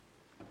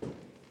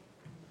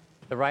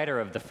The writer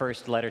of the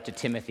first letter to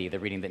Timothy, the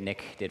reading that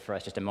Nick did for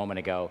us just a moment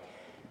ago,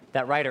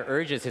 that writer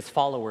urges his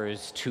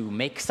followers to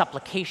make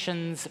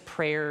supplications,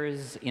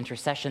 prayers,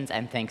 intercessions,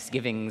 and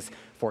thanksgivings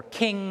for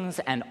kings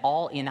and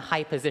all in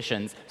high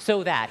positions,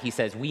 so that, he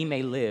says, we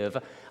may live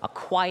a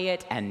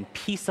quiet and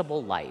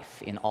peaceable life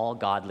in all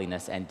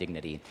godliness and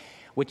dignity,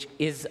 which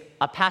is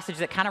a passage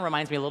that kind of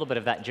reminds me a little bit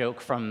of that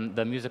joke from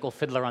the musical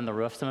Fiddler on the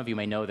Roof. Some of you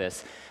may know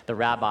this. The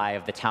rabbi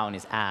of the town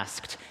is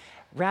asked,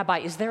 "Rabbi,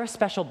 is there a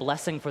special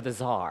blessing for the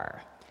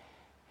czar?"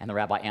 And the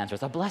rabbi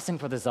answers, "A blessing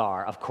for the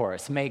czar, of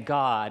course. May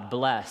God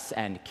bless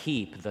and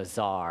keep the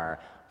czar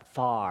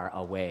far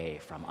away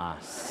from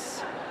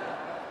us."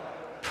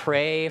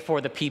 Pray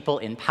for the people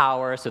in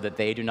power so that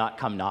they do not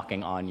come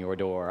knocking on your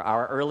door.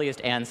 Our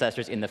earliest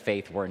ancestors in the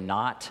faith were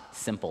not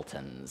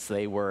simpletons.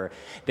 They were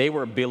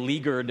a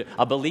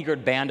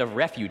beleaguered band of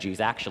refugees,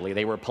 actually.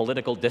 They were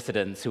political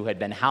dissidents who had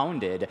been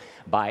hounded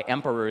by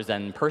emperors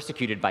and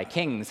persecuted by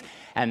kings.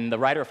 And the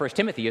writer of 1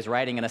 Timothy is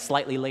writing in a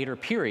slightly later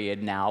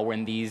period now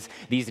when these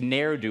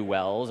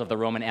ne'er-do-wells of the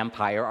Roman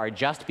Empire are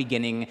just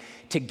beginning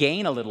to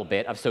gain a little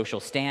bit of social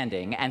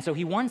standing. And so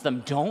he warns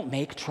them, don't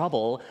make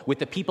trouble with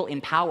the people in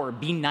power.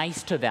 Be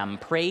nice to them,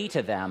 pray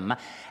to them,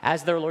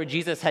 as their Lord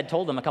Jesus had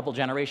told them a couple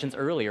generations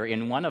earlier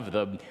in one of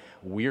the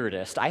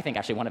weirdest, I think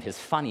actually one of his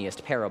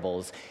funniest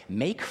parables.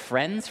 Make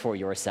friends for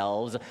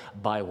yourselves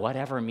by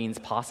whatever means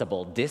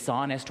possible,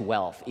 dishonest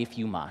wealth if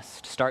you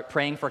must. Start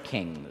praying for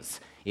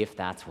kings if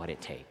that's what it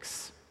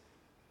takes.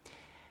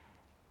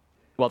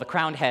 Well, the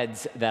crowned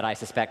heads that I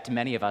suspect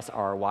many of us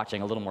are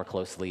watching a little more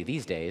closely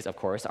these days, of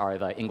course, are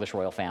the English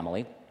royal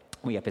family.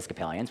 We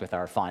Episcopalians, with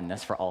our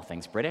fondness for all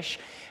things British.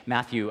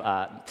 Matthew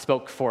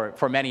spoke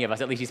for many of us,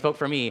 at least he spoke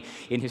for me,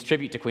 in his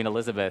tribute to Queen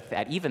Elizabeth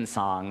at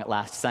Evensong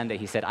last Sunday.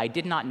 He said, "I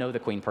did not know the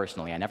Queen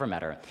personally, I never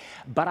met her,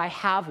 but I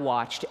have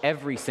watched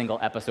every single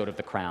episode of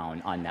The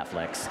Crown on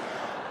Netflix.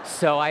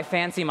 So I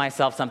fancy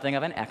myself something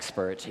of an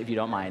expert, if you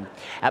don't mind.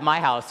 At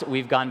my house,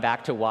 we've gone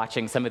back to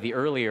watching some of the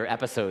earlier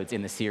episodes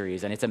in the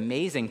series, and it's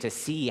amazing to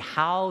see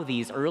how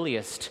these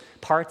earliest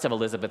parts of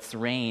Elizabeth's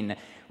reign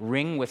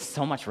ring with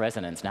so much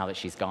resonance now that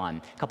she's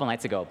gone. A couple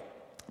nights ago,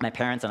 my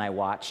parents and I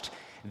watched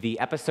the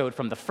episode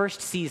from the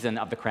first season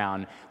of The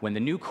Crown when the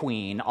new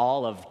queen,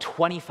 all of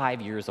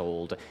 25 years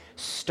old,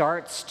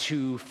 starts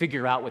to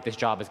figure out what this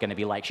job is going to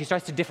be like. She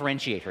starts to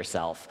differentiate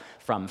herself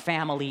from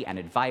family and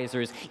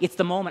advisors. It's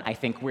the moment, I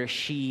think, where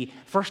she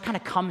first kind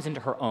of comes into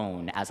her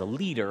own as a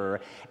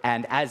leader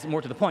and, as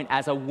more to the point,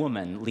 as a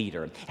woman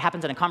leader. It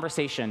happens in a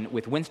conversation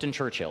with Winston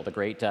Churchill, the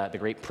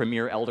great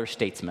premier elder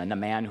statesman, a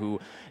man who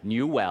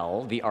knew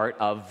well the art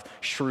of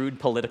shrewd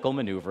political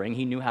maneuvering.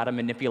 He knew how to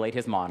manipulate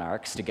his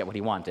monarchs to get what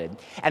he wanted.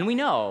 And we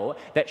know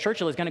that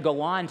Churchill is going to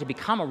go on to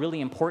become a really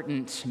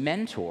important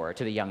mentor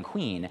to the young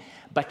queen.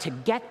 But to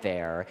get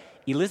there,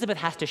 Elizabeth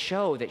has to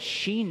show that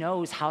she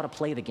knows how to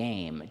play the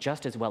game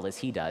just as well as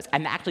he does,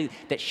 and actually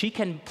that she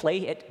can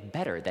play it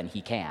better than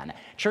he can.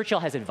 Churchill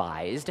has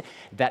advised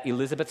that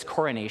Elizabeth's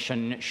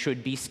coronation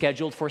should be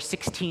scheduled for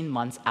 16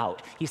 months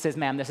out. He says,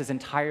 "Ma'am, this is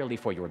entirely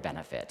for your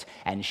benefit,"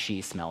 and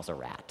she smells a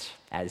rat,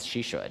 as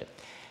she should.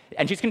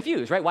 And she's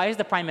confused, right? Why is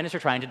the prime minister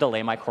trying to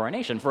delay my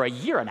coronation for a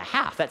year and a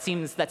half? That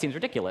seems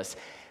ridiculous.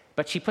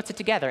 But she puts it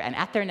together, and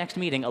at their next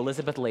meeting,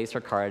 Elizabeth lays her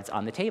cards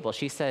on the table.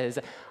 She says,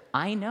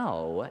 "I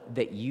know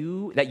that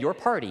your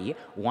party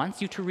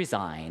wants you to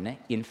resign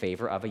in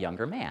favor of a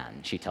younger man,"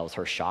 she tells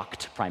her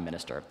shocked prime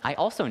minister. "I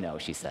also know,"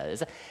 she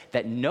says,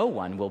 "that no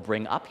one will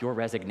bring up your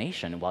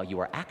resignation while you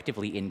are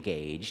actively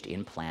engaged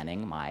in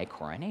planning my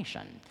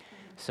coronation.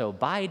 So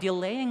by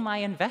delaying my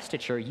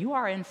investiture, you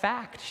are in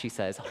fact," she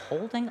says,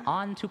 "holding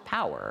on to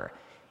power.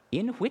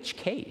 In which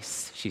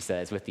case," she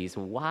says with these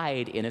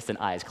wide,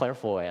 innocent eyes, Claire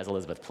Foy as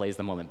Elizabeth plays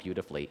the moment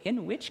beautifully,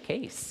 "in which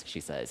case," she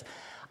says,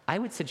 "I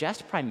would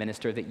suggest, Prime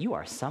Minister, that you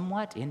are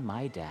somewhat in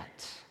my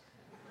debt."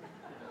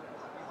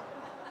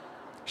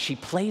 She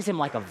plays him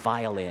like a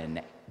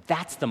violin.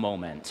 That's the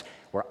moment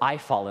where I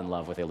fall in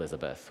love with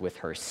Elizabeth, with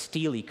her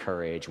steely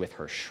courage, with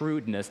her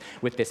shrewdness,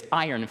 with this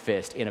iron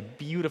fist in a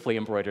beautifully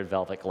embroidered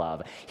velvet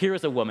glove. Here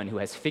is a woman who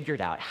has figured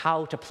out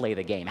how to play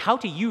the game, how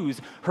to use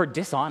her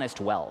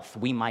dishonest wealth,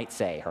 we might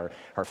say,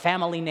 her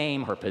family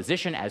name, her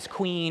position as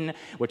queen,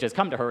 which has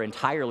come to her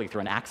entirely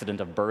through an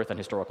accident of birth and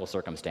historical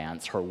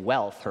circumstance, her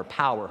wealth, her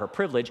power, her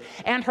privilege,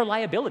 and her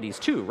liabilities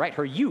too, right?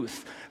 Her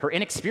youth, her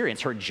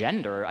inexperience, her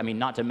gender, I mean,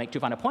 not to make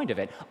too fine a point of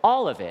it,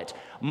 all of it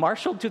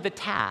marshaled to the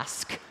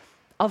task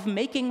of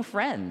making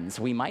friends,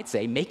 we might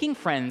say, making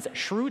friends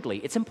shrewdly.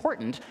 It's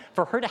important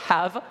for her to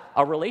have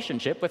a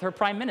relationship with her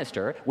prime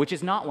minister, which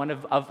is not one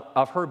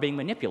of her being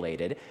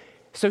manipulated.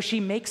 So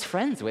she makes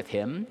friends with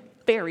him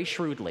very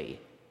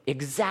shrewdly,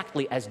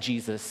 exactly as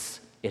Jesus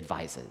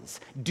advises.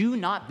 Do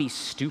not be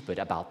stupid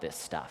about this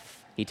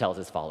stuff, he tells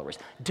his followers.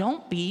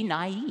 Don't be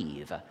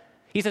naive.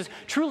 He says,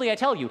 truly I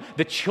tell you,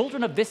 the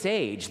children of this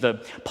age,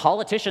 the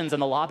politicians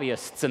and the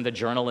lobbyists and the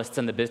journalists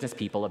and the business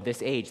people of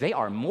this age, they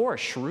are more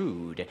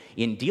shrewd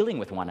in dealing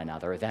with one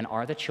another than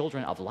are the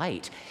children of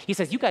light. He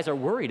says, you guys are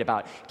worried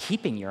about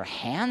keeping your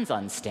hands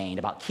unstained,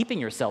 about keeping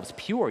yourselves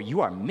pure.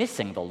 You are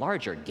missing the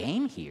larger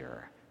game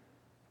here.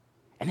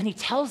 And then he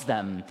tells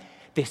them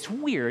this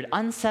weird,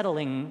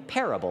 unsettling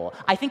parable.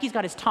 I think he's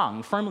got his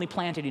tongue firmly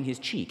planted in his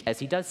cheek as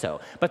he does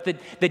so. But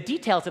the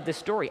details of this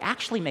story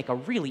actually make a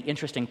really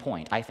interesting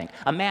point, I think.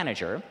 A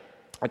manager,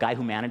 a guy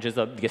who manages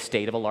the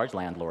estate of a large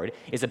landlord,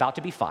 is about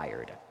to be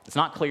fired. It's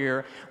not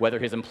clear whether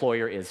his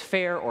employer is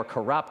fair or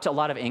corrupt. A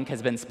lot of ink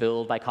has been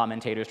spilled by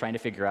commentators trying to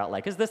figure out,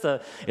 like, is this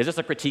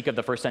a critique of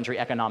the first century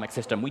economic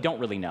system? We don't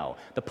really know.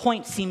 The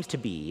point seems to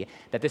be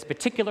that this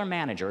particular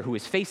manager, who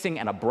is facing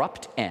an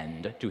abrupt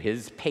end to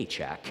his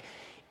paycheck,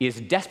 is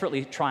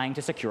desperately trying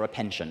to secure a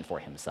pension for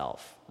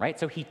himself, right?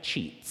 So he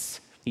cheats.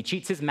 He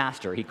cheats his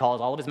master. He calls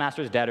all of his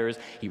master's debtors.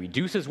 He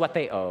reduces what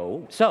they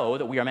owe so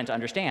that we are meant to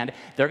understand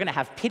they're going to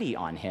have pity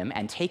on him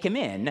and take him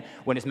in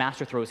when his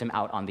master throws him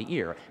out on the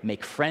ear.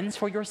 Make friends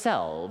for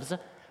yourselves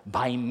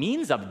by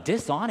means of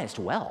dishonest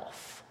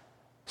wealth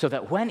so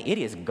that when it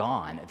is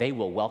gone, they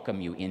will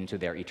welcome you into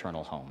their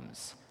eternal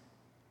homes.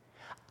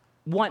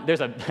 There's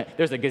a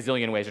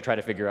gazillion ways to try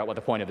to figure out what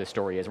the point of this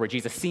story is, where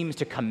Jesus seems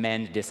to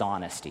commend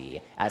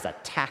dishonesty as a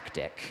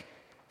tactic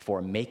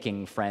for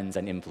making friends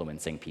and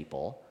influencing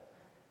people.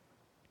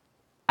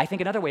 I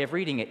think another way of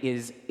reading it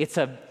is it's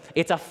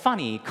a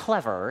funny,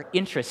 clever,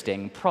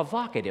 interesting,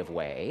 provocative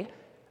way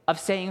of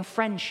saying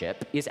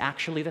friendship is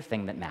actually the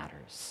thing that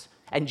matters.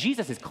 And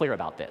Jesus is clear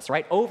about this,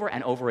 right? Over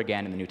and over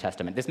again in the New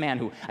Testament. This man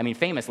who,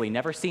 famously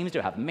never seems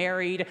to have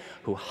married,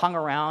 who hung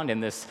around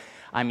in this,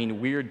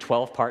 weird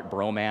 12-part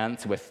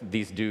bromance with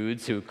these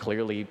dudes who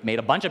clearly made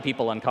a bunch of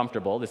people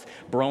uncomfortable, this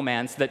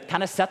bromance that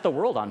kind of set the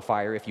world on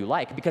fire, if you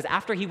like, because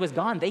after he was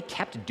gone, they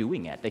kept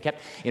doing it. They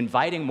kept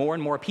inviting more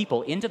and more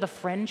people into the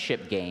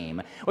friendship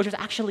game, which was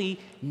actually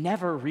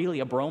never really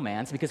a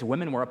bromance because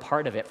women were a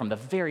part of it from the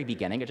very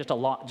beginning. It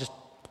just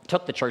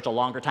took the church a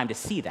longer time to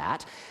see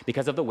that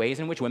because of the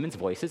ways in which women's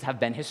voices have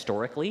been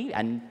historically,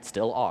 and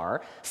still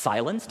are,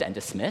 silenced and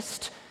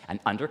dismissed and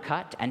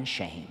undercut and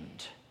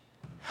shamed.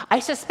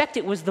 I suspect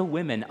it was the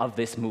women of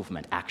this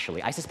movement,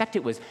 actually. I suspect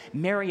it was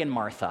Mary and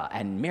Martha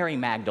and Mary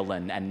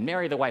Magdalene and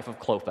Mary the wife of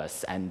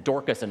Clopas and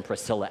Dorcas and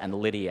Priscilla and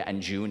Lydia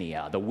and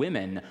Junia, the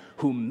women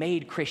who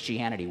made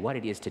Christianity what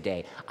it is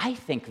today. I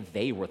think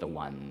they were the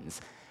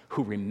ones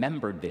who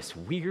remembered this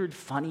weird,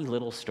 funny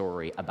little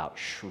story about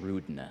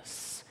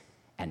shrewdness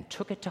and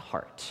took it to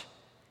heart.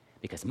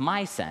 Because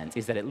my sense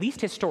is that, at least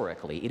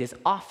historically, it is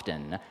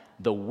often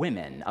the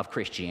women of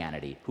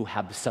Christianity who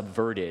have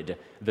subverted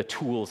the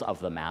tools of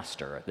the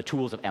master, the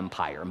tools of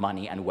empire,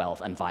 money and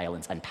wealth and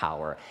violence and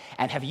power,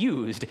 and have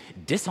used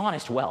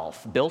dishonest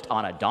wealth built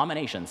on a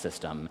domination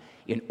system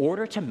in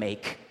order to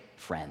make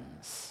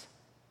friends.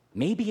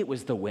 Maybe it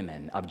was the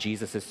women of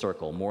Jesus'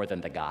 circle more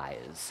than the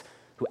guys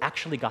who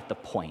actually got the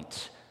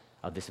point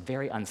of this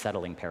very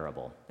unsettling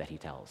parable that he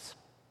tells.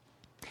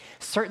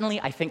 Certainly,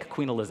 I think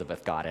Queen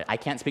Elizabeth got it. I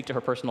can't speak to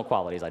her personal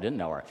qualities. I didn't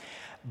know her.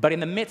 But in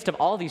the midst of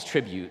all these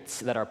tributes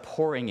that are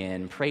pouring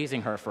in,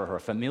 praising her for her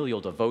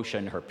familial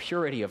devotion, her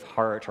purity of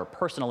heart, her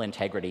personal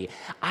integrity,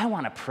 I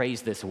want to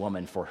praise this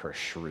woman for her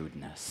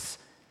shrewdness.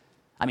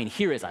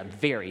 Here is a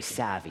very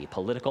savvy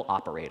political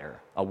operator,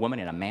 a woman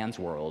in a man's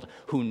world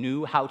who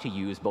knew how to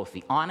use both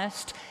the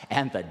honest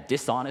and the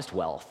dishonest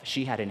wealth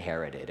she had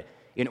inherited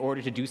in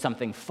order to do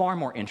something far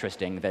more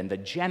interesting than the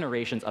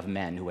generations of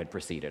men who had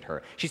preceded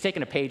her. She's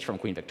taken a page from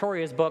Queen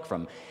Victoria's book,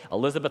 from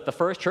Elizabeth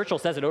I. Churchill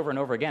says it over and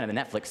over again in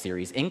the Netflix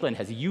series. England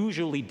has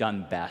usually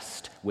done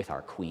best with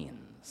our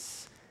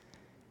queens.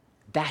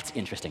 That's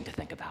interesting to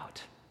think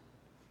about.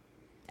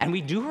 And we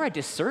do her a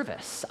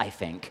disservice, I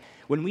think,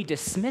 when we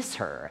dismiss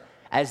her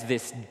as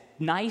this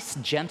nice,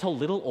 gentle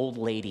little old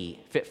lady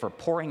fit for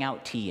pouring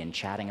out tea and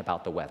chatting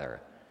about the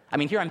weather.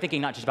 Here I'm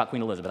thinking not just about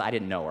Queen Elizabeth. I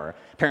didn't know her.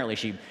 Apparently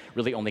she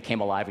really only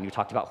came alive when you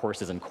talked about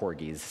horses and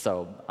corgis,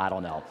 so I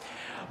don't know.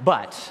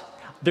 But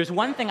there's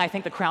one thing I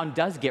think the Crown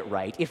does get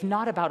right, if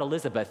not about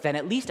Elizabeth, then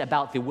at least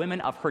about the women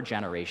of her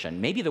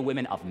generation, maybe the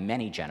women of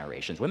many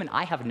generations, women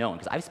I have known,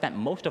 because I've spent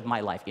most of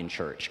my life in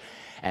church,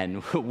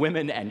 and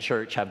women and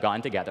church have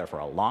gone together for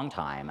a long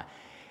time.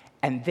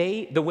 And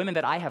the women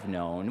that I have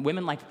known,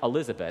 women like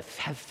Elizabeth,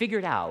 have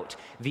figured out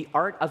the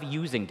art of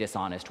using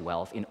dishonest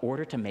wealth in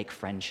order to make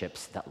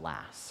friendships that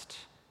last.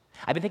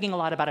 I've been thinking a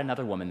lot about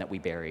another woman that we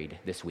buried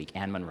this week,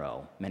 Anne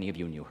Monroe. Many of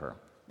you knew her.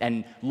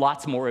 And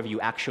lots more of you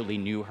actually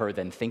knew her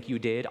than think you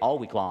did. All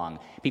week long,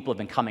 people have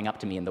been coming up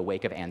to me in the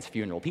wake of Anne's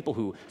funeral, people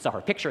who saw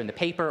her picture in the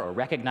paper or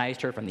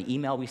recognized her from the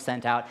email we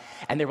sent out,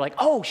 and they were like,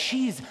 oh,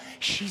 she's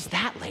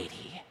that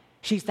lady.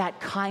 She's that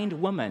kind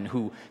woman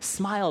who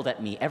smiled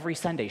at me every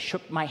Sunday,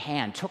 shook my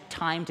hand, took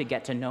time to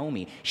get to know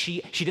me.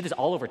 She did this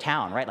all over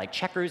town, right? Like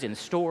checkers in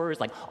stores,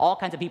 like all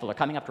kinds of people are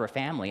coming up to her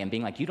family and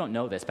being like, you don't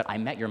know this, but I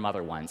met your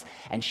mother once,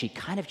 and she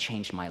kind of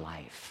changed my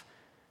life.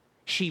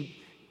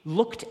 She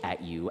looked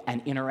at you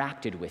and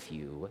interacted with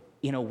you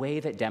in a way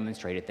that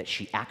demonstrated that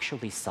she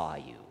actually saw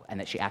you and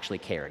that she actually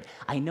cared.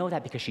 I know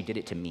that because she did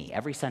it to me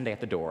every Sunday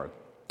at the door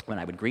when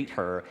I would greet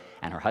her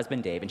and her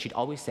husband, Dave, and she'd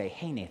always say,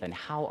 "Hey, Nathan,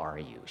 how are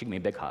you?" She'd give me a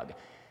big hug.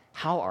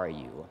 "How are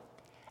you?"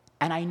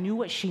 And I knew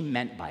what she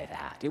meant by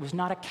that. It was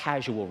not a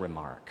casual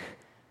remark,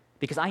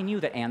 because I knew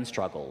that Anne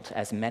struggled,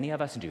 as many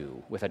of us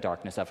do, with a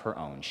darkness of her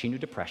own. She knew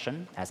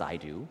depression, as I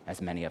do,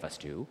 as many of us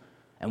do,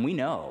 and we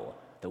know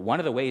that one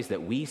of the ways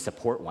that we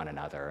support one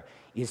another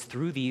is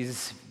through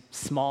these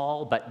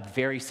small but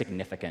very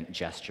significant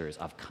gestures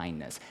of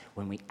kindness.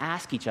 When we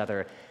ask each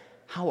other,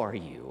 "How are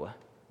you?"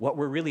 what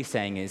we're really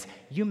saying is,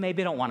 you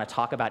maybe don't want to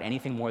talk about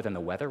anything more than the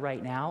weather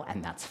right now,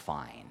 and that's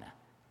fine.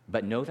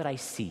 But know that I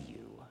see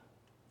you,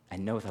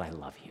 and know that I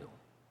love you.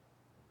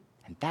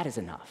 And that is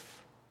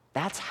enough.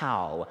 That's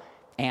how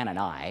Anne and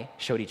I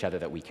showed each other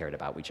that we cared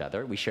about each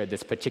other. We shared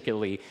this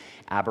particularly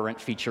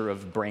aberrant feature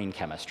of brain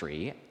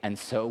chemistry, and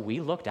so we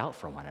looked out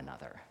for one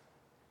another.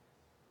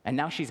 And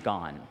now she's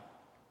gone,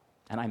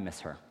 and I miss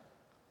her.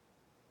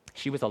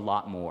 She was a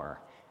lot more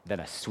than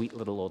a sweet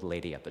little old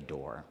lady at the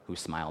door who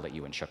smiled at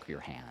you and shook your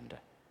hand.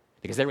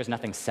 Because there was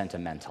nothing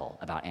sentimental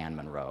about Anne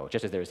Monroe,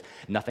 just as there's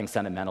nothing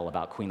sentimental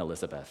about Queen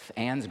Elizabeth.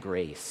 Anne's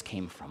grace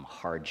came from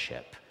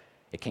hardship.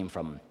 It came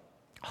from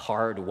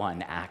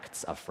hard-won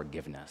acts of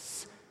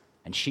forgiveness.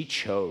 And she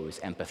chose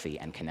empathy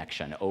and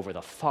connection over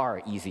the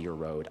far easier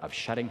road of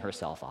shutting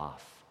herself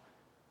off.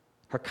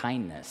 Her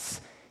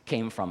kindness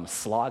came from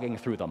slogging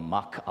through the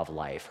muck of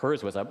life.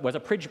 Hers was a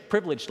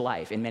privileged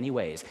life in many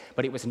ways,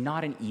 but it was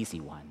not an easy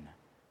one.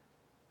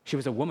 She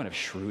was a woman of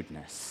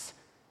shrewdness,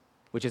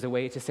 which is a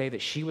way to say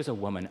that she was a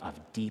woman of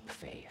deep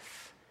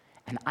faith.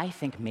 And I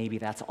think maybe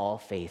that's all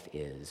faith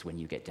is when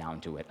you get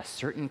down to it, a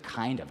certain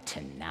kind of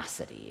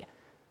tenacity,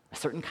 a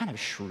certain kind of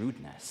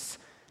shrewdness.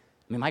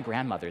 I mean, my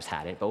grandmothers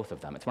had it, both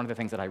of them. It's one of the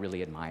things that I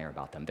really admire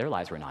about them. Their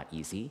lives were not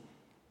easy,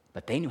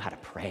 but they knew how to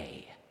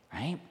pray,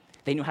 right?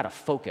 They knew how to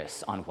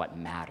focus on what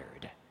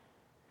mattered.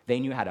 They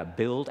knew how to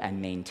build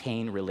and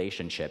maintain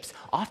relationships,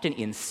 often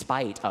in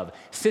spite of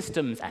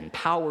systems and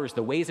powers,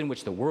 the ways in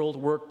which the world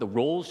worked, the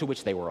roles to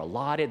which they were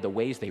allotted, the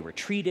ways they were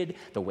treated,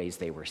 the ways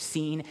they were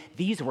seen.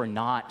 These were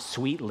not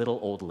sweet little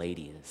old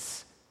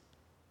ladies.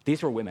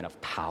 These were women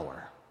of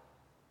power.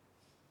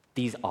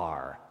 These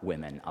are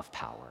women of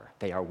power.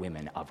 They are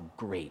women of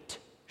great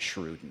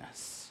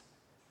shrewdness.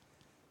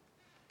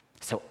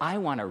 So I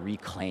want to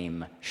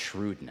reclaim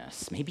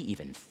shrewdness, maybe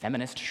even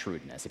feminist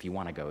shrewdness, if you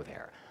want to go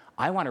there.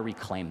 I want to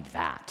reclaim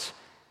that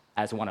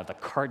as one of the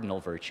cardinal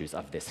virtues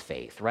of this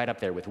faith, right up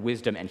there with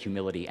wisdom and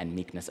humility and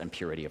meekness and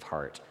purity of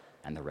heart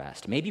and the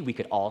rest. Maybe we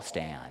could all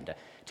stand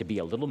to be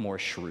a little more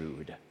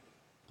shrewd,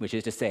 which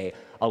is to say,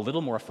 a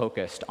little more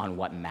focused on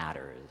what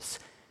matters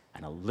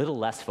and a little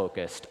less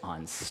focused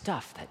on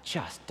stuff that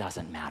just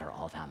doesn't matter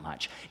all that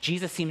much.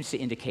 Jesus seems to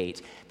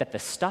indicate that the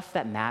stuff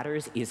that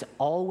matters is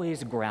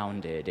always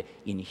grounded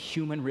in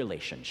human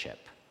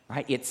relationship.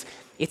 Right? It's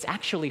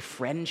actually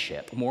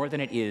friendship more than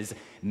it is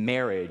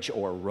marriage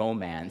or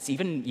romance,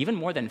 even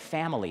more than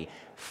family.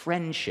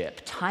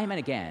 Friendship, time and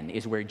again,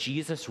 is where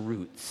Jesus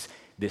roots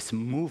this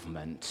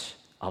movement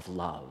of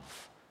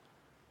love.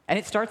 And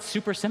it starts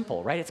super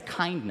simple, right? It's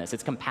kindness,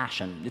 it's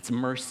compassion, it's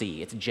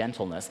mercy, it's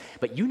gentleness.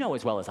 But you know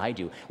as well as I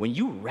do, when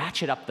you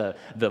ratchet up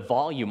the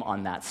volume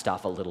on that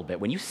stuff a little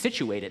bit, when you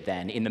situate it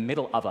then in the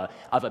middle of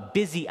a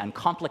busy and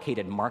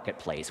complicated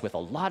marketplace with a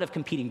lot of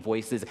competing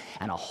voices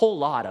and a whole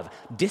lot of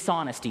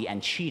dishonesty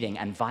and cheating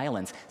and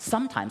violence,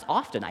 sometimes,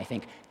 often, I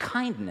think,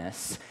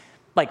 kindness,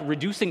 like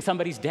reducing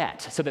somebody's debt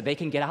so that they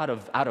can get out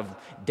of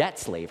debt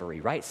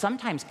slavery, right?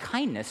 Sometimes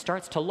kindness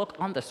starts to look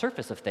on the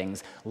surface of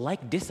things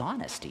like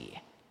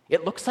dishonesty.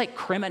 It looks like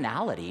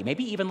criminality,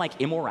 maybe even like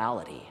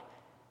immorality.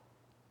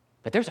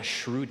 But there's a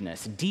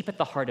shrewdness deep at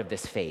the heart of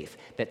this faith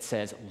that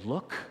says,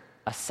 look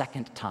a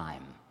second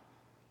time.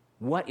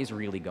 What is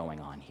really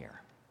going on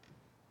here?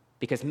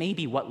 Because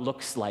maybe what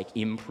looks like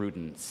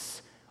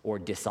imprudence or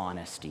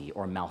dishonesty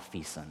or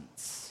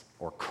malfeasance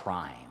or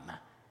crime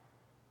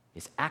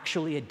is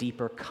actually a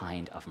deeper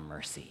kind of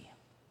mercy.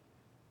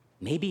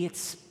 Maybe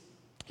it's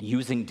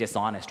using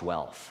dishonest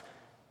wealth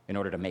in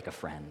order to make a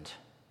friend.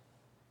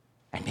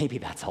 And maybe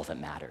that's all that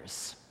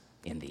matters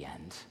in the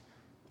end.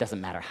 Doesn't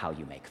matter how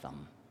you make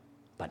them,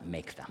 but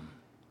make them.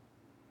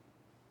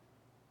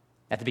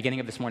 At the beginning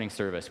of this morning's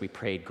service, we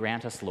prayed,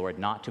 grant us, Lord,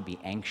 not to be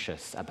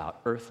anxious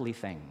about earthly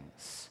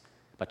things,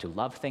 but to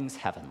love things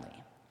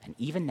heavenly. And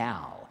even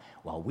now,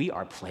 while we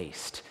are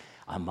placed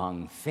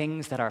among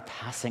things that are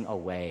passing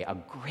away, a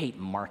great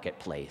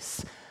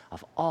marketplace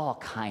of all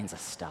kinds of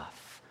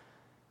stuff,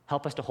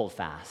 help us to hold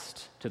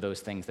fast to those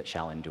things that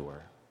shall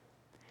endure.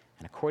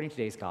 And according to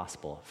today's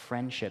gospel,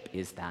 friendship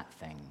is that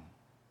thing.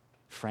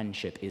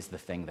 Friendship is the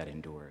thing that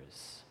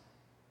endures.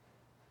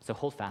 So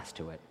hold fast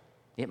to it.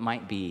 It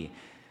might be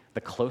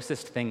the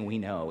closest thing we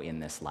know in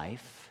this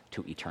life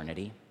to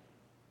eternity.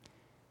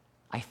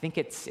 I think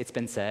it's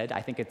been said,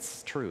 I think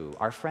it's true.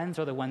 Our friends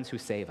are the ones who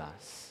save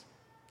us.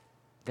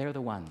 They're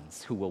the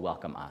ones who will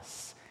welcome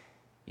us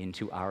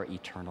into our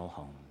eternal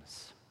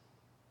homes.